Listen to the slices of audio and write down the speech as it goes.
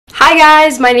Hi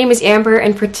guys, my name is Amber,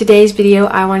 and for today's video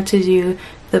I wanted to do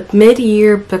the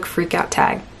mid-year book freakout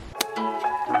tag.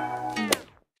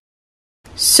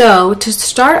 So to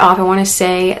start off, I want to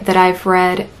say that I've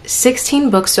read 16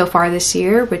 books so far this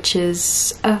year, which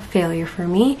is a failure for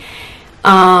me,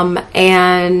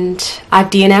 and I've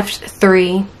DNF'd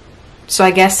 3, so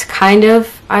I guess kind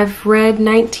of I've read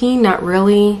 19, not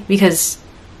really, because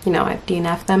you know I've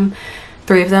DNF'd them,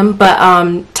 3 of them, but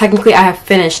technically I have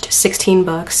finished 16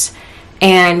 books,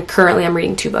 and currently I'm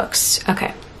reading 2 books.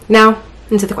 Okay, now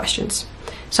into the questions.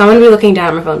 So I'm going to be looking down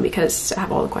at my phone because I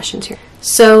have all the questions here.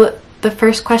 So the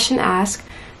first question asks,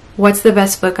 what's the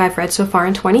best book I've read so far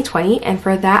in 2020? And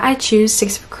for that I choose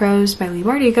Six of Crows by Leigh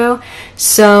Bardugo.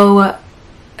 So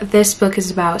this book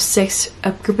is about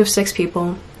a group of 6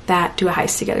 people that do a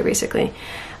heist together, basically.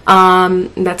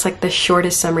 That's like the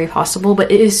shortest summary possible,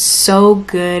 but it is so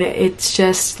good. It's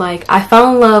just like, I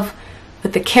fell in love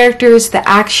with the characters, the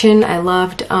action. I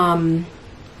loved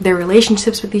their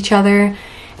relationships with each other,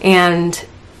 and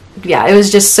yeah, it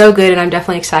was just so good, and I'm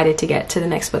definitely excited to get to the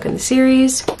next book in the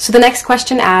series. So the next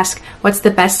question asks, what's the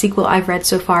best sequel I've read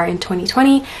so far in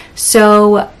 2020?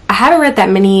 So I haven't read that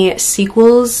many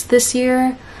sequels this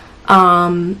year,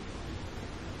 but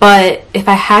if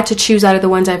I had to choose out of the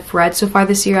ones I've read so far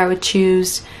this year, I would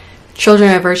choose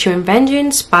Children of Virtue and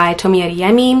Vengeance by Tomi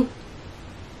Adeyemi.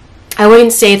 I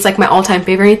wouldn't say it's like my all-time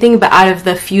favorite or anything, but out of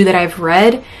the few that I've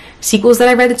read, sequels that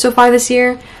I've read so far this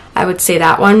year, I would say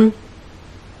that one.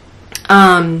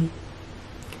 It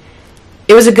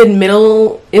was a good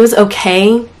middle, it was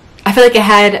okay. I feel like it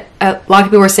had, a lot of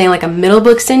people were saying like a middle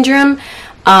book syndrome.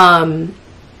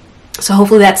 So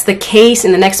hopefully that's the case,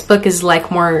 and the next book is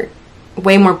like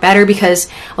way more better, because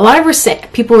a lot of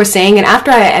people were saying, and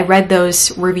after I read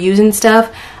those reviews and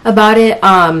stuff about it,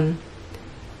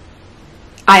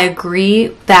 I agree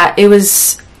that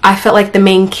I felt like the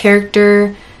main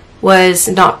character was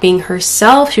not being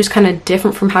herself. She was kind of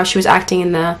different from how she was acting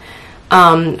in the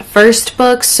first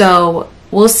book, so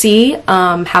we'll see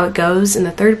how it goes in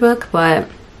the 3rd book, but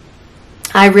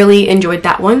I really enjoyed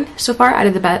that one so far, out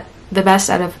of the best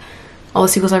out of all the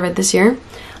sequels I read this year.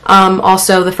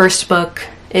 Also, the first book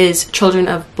is Children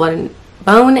of Blood and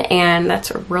Bone, and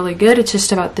that's really good. It's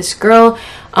just about this girl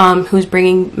who's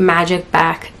bringing magic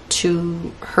back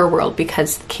to her world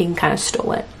because the king kind of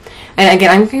stole it. And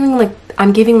again,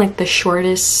 I'm giving like the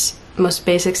shortest, most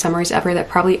basic summaries ever that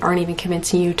probably aren't even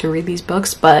convincing you to read these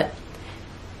books, but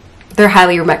they're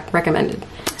highly recommended.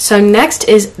 So next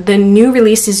is the new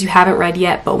releases you haven't read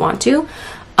yet but want to.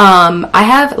 I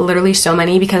have literally so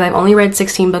many because I've only read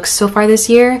 16 books so far this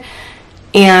year,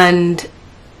 and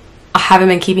I haven't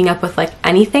been keeping up with like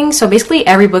anything. So basically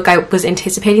every book I was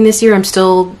anticipating this year I'm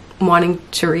still wanting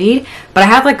to read, but I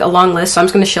have like a long list, so I'm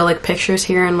just going to show like pictures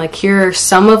here, and like here are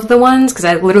some of the ones, because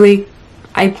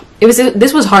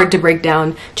this was hard to break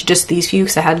down to just these few,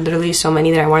 because I had literally so many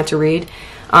that I wanted to read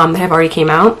that have already came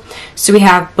out. So we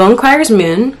have Bonecryer's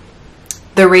Moon,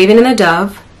 The Raven and the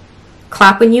Dove,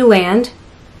 Clap When You Land,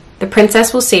 The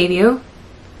Princess Will Save You,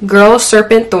 Girl,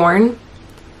 Serpent, Thorn,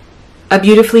 A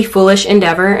Beautifully Foolish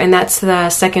Endeavor, and that's the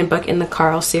 2nd book in the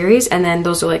Carl series. And then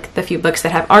those are like the few books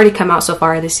that have already come out so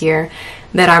far this year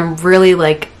that I'm really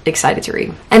like excited to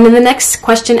read. And then the next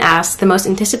question asks the most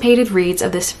anticipated reads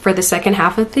of this for the second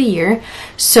half of the year.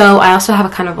 So I also have a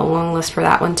kind of a long list for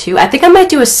that one too. I think I might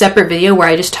do a separate video where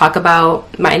I just talk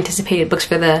about my anticipated books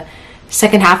for the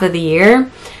second half of the year.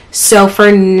 So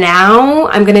for now,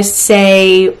 I'm gonna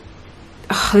say,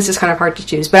 this is kind of hard to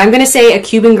choose, but I'm going to say A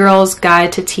Cuban Girl's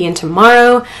Guide to Tea and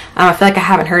Tomorrow. I feel like I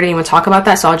haven't heard anyone talk about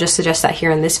that, so I'll just suggest that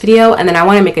here in this video. And then I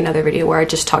want to make another video where I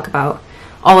just talk about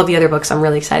all of the other books I'm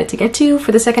really excited to get to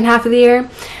for the second half of the year.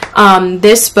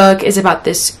 This book is about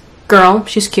this girl.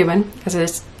 She's Cuban, as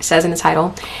it says in the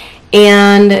title.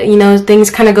 And, you know,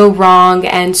 things kind of go wrong,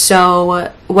 and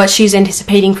so what she's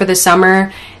anticipating for the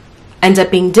summer ends up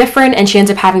being different, and she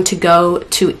ends up having to go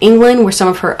to England where some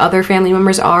of her other family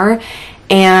members are,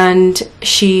 and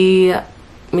she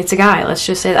meets a guy. Let's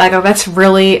just say, like, oh, that's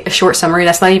really a short summary.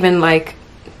 That's not even like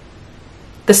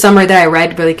the summary that I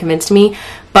read really convinced me,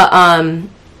 but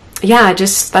yeah,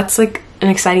 just that's like an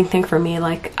exciting thing for me.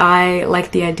 Like, I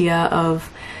like the idea of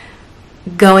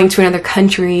going to another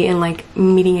country and like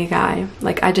meeting a guy.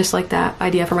 Like, I just like that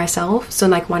idea for myself, so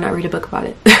like, why not read a book about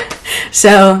it?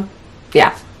 So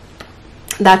yeah,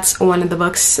 that's one of the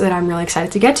books that I'm really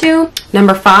excited to get to.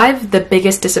 Number 5, the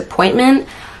biggest disappointment,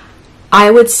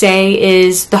 I would say,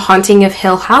 is The Haunting of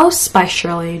Hill House by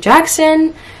Shirley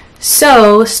Jackson.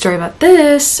 So, story about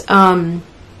this,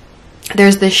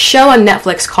 there's this show on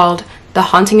Netflix called The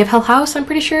Haunting of Hill House, I'm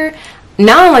pretty sure.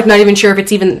 Now I'm like not even sure if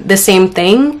it's even the same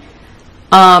thing,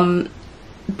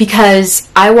 because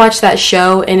I watched that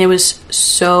show and it was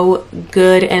so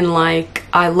good, and like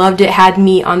I loved it, had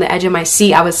me on the edge of my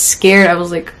seat. I was scared. I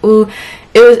was like, ooh,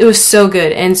 it was so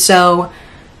good. And so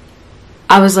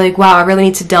I was like, wow, I really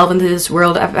need to delve into this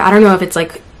world. I don't know if it's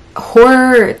like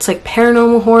horror, it's like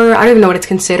paranormal horror, I don't even know what it's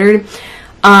considered.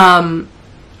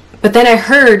 But then I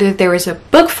heard that there was a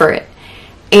book for it,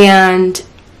 and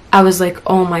I was like,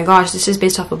 oh my gosh, this is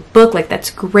based off a book, like that's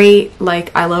great,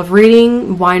 like I love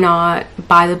reading, why not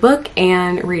buy the book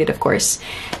and read it, of course.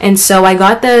 And so I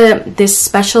got this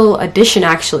special edition,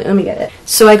 actually, let me get it.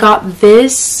 So I got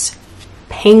this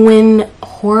Penguin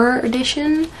horror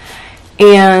edition,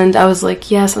 and I was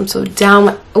like, yes, I'm so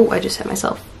down. Oh, I just hit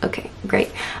myself. Okay,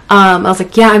 great. I was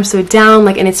like, yeah, I'm so down.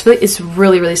 Like, and it's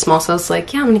really, really small. So I was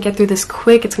like, yeah, I'm gonna get through this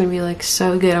quick. It's gonna be like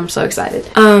so good. I'm so excited.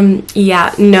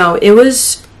 Yeah, no, it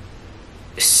was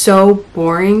so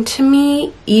boring to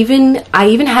me. I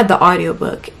even had the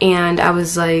audiobook, and I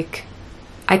was like,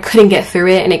 I couldn't get through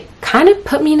it, and it kind of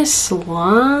put me in a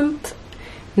slump,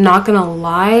 not gonna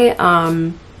lie.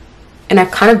 And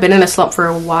I've kind of been in a slump for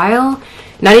a while,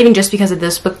 not even just because of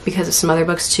this book, because of some other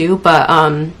books too, but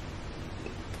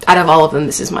out of all of them,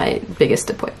 this is my biggest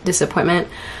disappointment,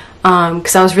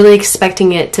 because I was really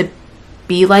expecting it to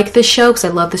be like the show, because I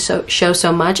love the show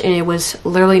so much, and it was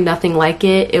literally nothing like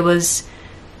it. It was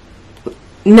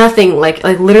nothing like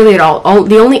literally at all.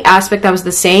 The only aspect that was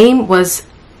the same was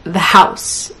the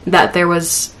house, that there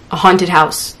was a haunted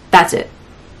house. That's it.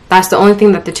 That's the only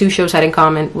thing that the two shows had in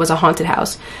common, was a haunted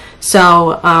house.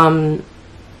 So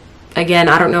again,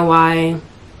 I don't know why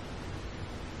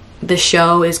the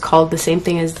show is called the same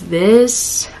thing as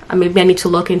this. Maybe I need to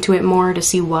look into it more to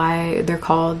see why they're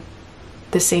called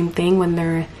the same thing when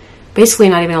they're basically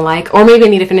not even alike. Or maybe I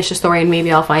need to finish the story and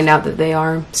maybe I'll find out that they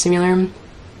are similar.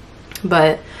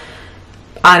 But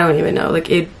I don't even know.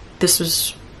 Like,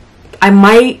 I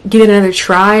might give it another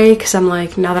try, because I'm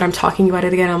like, now that I'm talking about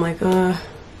it again, I'm like, I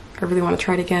really want to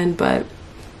try it again, but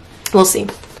we'll see.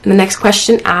 And the next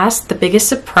question asked, the biggest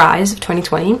surprise of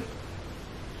 2020.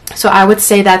 So I would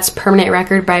say that's Permanent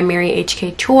Record by Mary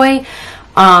H.K. Choi.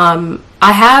 I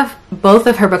have both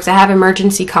of her books. I have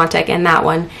Emergency Contact and that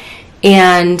one.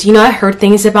 And, you know, I heard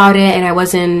things about it, and I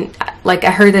wasn't, like, I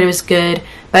heard that it was good,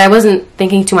 but I wasn't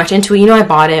thinking too much into it. You know, I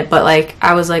bought it, but, like,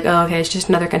 I was like, oh, okay, it's just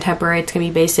another contemporary. It's going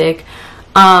to be basic.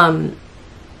 But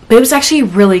it was actually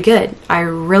really good. I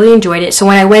really enjoyed it. So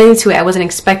when I went into it, I wasn't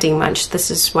expecting much. This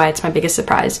is why it's my biggest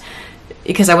surprise,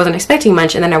 because I wasn't expecting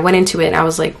much, and then I went into it and I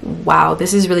was like, wow,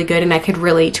 this is really good, and I could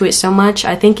relate to it so much.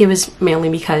 I think it was mainly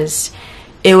because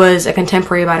it was a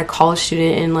contemporary about a college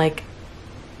student and like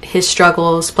his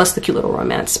struggles, plus the cute little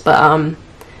romance. But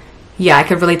yeah, I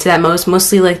could relate to that most.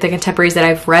 Mostly like the contemporaries that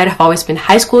I've read have always been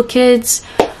high school kids.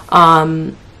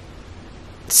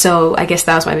 So I guess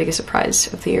that was my biggest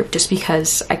surprise of the year, just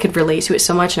because I could relate to it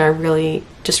so much, and I really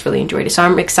enjoyed it. So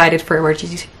I'm excited for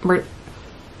Emergency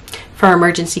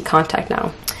Contact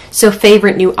now. So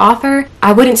favorite new author,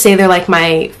 I wouldn't say they're like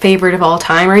my favorite of all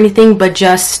time or anything, but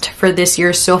just for this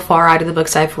year so far, out of the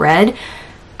books I've read,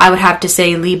 I would have to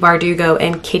say Leigh Bardugo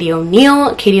and Katie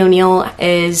O'Neill. Katie O'Neill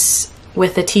is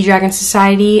with the Tea Dragon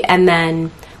Society, and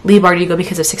then Leigh Bardugo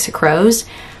because of Six of Crows.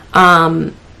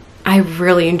 I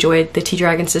really enjoyed the Tea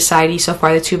Dragon Society so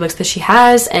far, the two books that she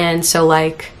has, and so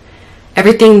like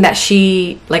everything that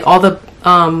she, like all the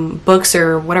books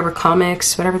or whatever,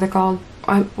 comics, whatever they're called.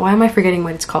 Why am I forgetting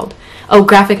what it's called? Oh,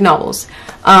 graphic novels.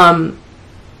 Any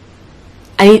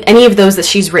of those that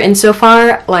she's written so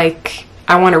far, like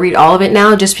I want to read all of it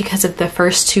now, just because of the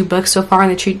first two books so far in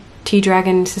the Tea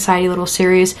Dragon Society little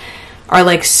series are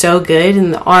like so good,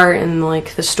 and the art and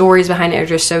like the stories behind it are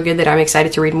just so good that I'm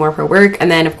excited to read more of her work.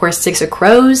 And then of course Six of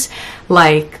Crows,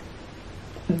 like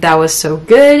that was so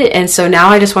good, and so now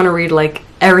I just want to read like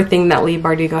everything that Leigh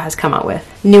Bardugo has come out with.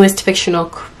 Newest fictional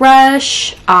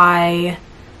crush, I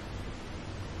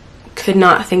could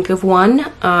not think of one.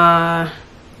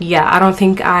 Yeah, I don't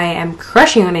think I am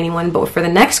crushing on anyone, but for the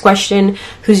next question,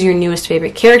 who's your newest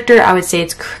favorite character, I would say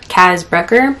it's Kaz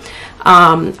Brekker.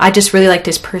 I just really liked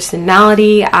his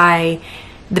personality,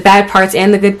 the bad parts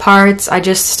and the good parts. I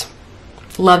just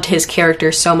loved his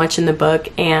character so much in the book,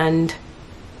 and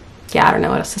yeah, I don't know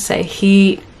what else to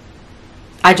say.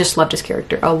 I just loved his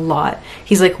character a lot.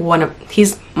 He's like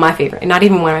he's my favorite. Not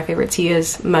even one of my favorites. He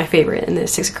is my favorite in the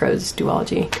Six of Crows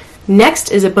duology.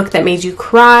 Next is a book that made you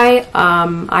cry.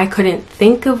 I couldn't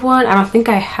think of one. I don't think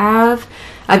I have.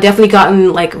 I've definitely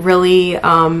gotten like really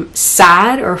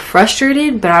sad or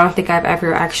frustrated, but I don't think I've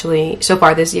ever actually, so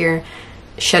far this year,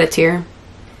 shed a tear.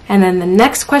 And then the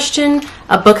next question,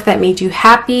 a book that made you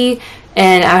happy.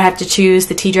 and I would have to choose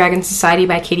The Tea Dragon Society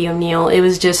by Katie O'Neill. It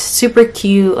was just super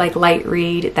cute, like light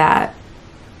read that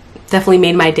definitely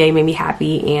made my day, made me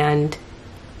happy, and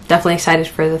definitely excited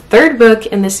for the third book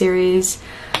in the series.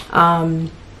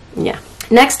 Yeah.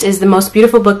 Next is the most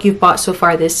beautiful book you've bought so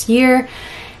far this year,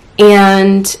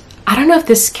 and I don't know if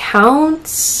this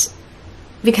counts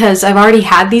because I've already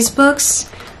had these books,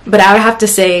 but I would have to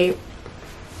say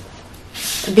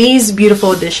these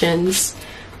beautiful editions.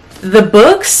 The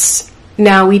books,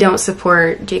 now we don't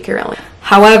support J.K. Rowling.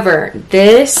 However,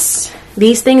 these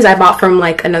things I bought from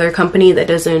like another company that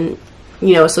doesn't,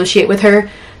 you know, associate with her,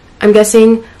 I'm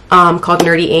guessing, called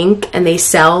Nerdy Ink, and they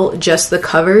sell just the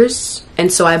covers.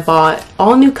 And so I bought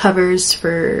all new covers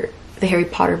for the Harry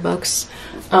Potter books,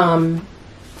 and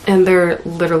they're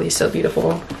literally so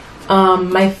beautiful.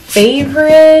 My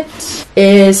favorite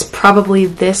is probably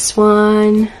this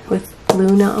one with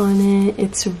Luna on it.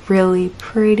 It's really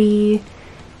pretty,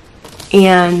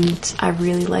 and I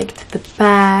really liked the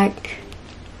back.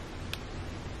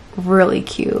 Really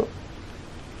cute.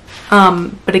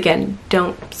 But again,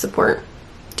 don't support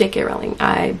J.K. Rowling.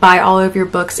 I buy all of your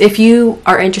books. If you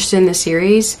are interested in the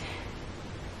series,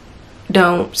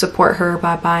 don't support her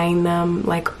by buying them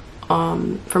like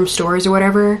from stores or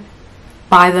whatever.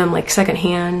 Buy them like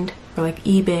secondhand or like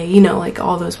eBay, you know, like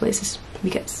all those places,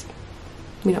 because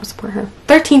we don't support her.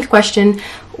 13th question,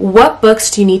 what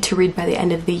books do you need to read by the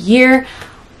end of the year?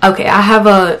 Okay, I have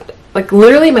like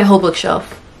literally my whole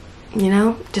bookshelf, you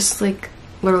know, just like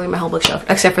literally my whole bookshelf,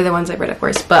 except for the ones I've read, of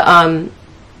course, but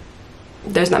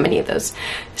there's not many of those.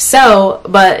 So,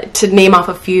 but to name off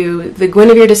a few, The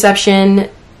Guinevere Deception,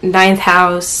 Ninth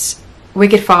House,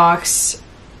 Wicked Fox,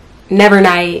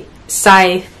 Nevernight,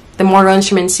 Scythe, the Mortal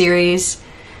Instruments series,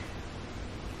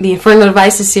 the Infernal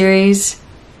Devices series,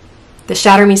 the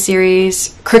Shatter Me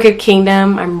series, Crooked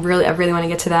Kingdom. I really want to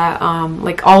get to that.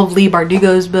 Like all of Leigh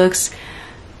Bardugo's books.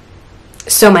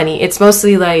 So many. It's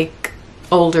mostly like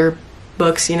older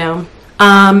books, you know.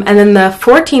 And then the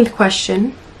 14th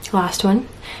question, last one,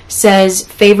 says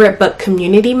favorite book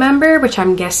community member, which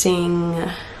I'm guessing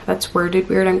that's worded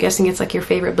weird. I'm guessing it's like your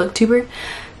favorite booktuber.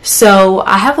 So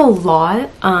I have a lot,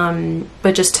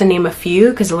 but just to name a few,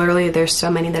 because literally there's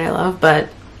so many that I love, but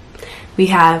we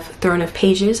have Throne of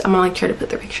Pages. I'm gonna like try to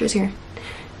put their pictures here.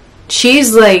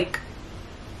 She's like,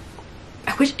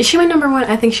 is she my number one?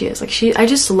 I think she is. Like I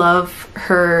just love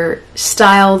her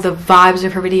style, the vibes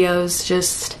of her videos.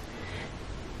 Just,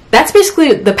 that's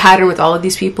basically the pattern with all of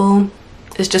these people.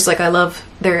 It's just like I love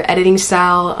their editing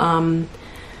style,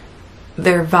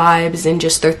 their vibes, and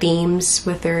just their themes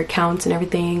with their accounts and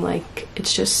everything. Like,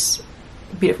 it's just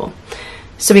beautiful.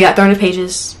 So we got Throne of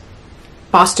Pages,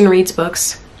 Boston Reads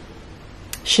Books,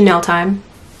 Chanel Time,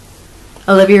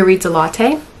 Olivia Reads a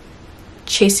Latte,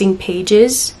 Chasing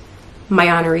Pages,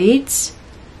 Mayana Reads,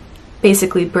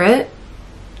 Basically Brit,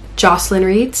 Jocelyn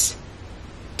Reads,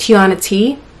 Tiana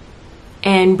T,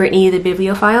 and Brittany the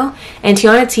Bibliophile. And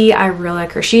Tiana T, I really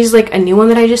like her. She's like a new one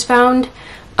that I just found.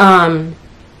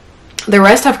 The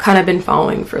rest I've kind of been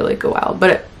following for like a while,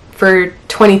 but for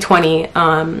 2020,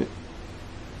 Tiana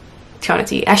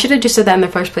T. I should have just said that in the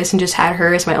first place and just had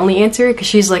her as my only answer, because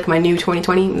she's like my new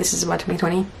 2020. This is about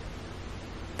 2020.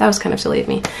 That was kind of silly of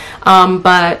me.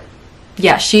 But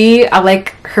yeah, I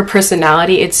like her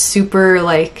personality. It's super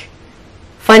like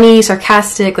funny,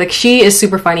 sarcastic. Like, she is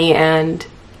super funny, and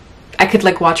I could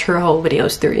like watch her whole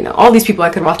videos through, you know, all these people I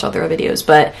could watch all their videos,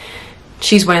 but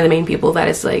she's one of the main people that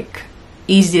is like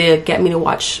easy to get me to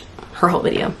watch her whole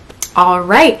video. All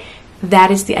right,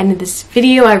 that is the end of this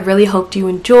video. I really hoped you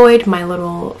enjoyed my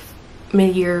little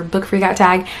mid-year book freakout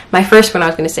tag. My first one, I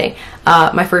was gonna say,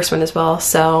 my first one as well.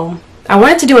 So I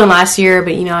wanted to do one last year,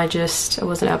 but you know, I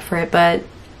wasn't up for it. But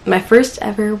my first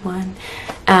ever one,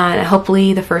 and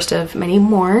hopefully the first of many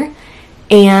more.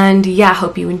 And yeah, I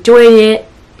hope you enjoyed it.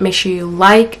 Make sure you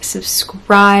like,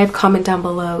 subscribe, comment down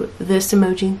below this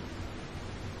emoji.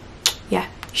 Yeah,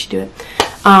 you should do it.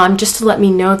 Just to let me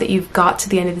know that you've got to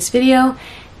the end of this video.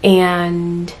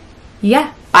 And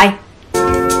yeah, bye.